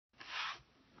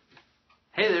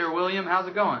Hey there, William. How's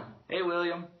it going? Hey,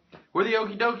 William. We're the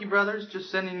Okee Dokee Brothers,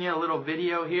 just sending you a little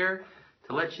video here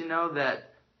to let you know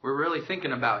that we're really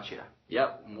thinking about you.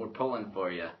 Yep, and we're pulling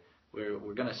for you.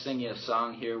 We're going to sing you a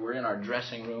song here. We're in our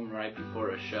dressing room right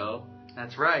before a show.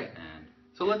 That's right. And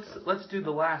so let's do the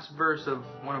last verse of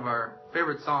one of our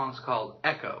favorite songs called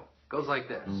Echo. It goes like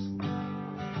this.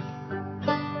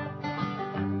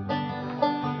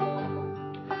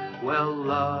 Well,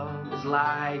 love's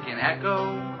like an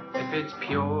echo, if it's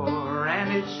pure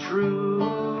and it's true.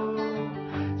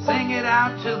 Sing it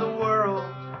out to the world,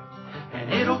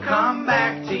 and it'll come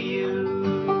back to you.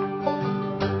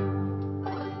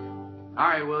 All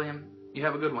right, William, you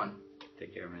have a good one.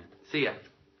 take care, man. See ya.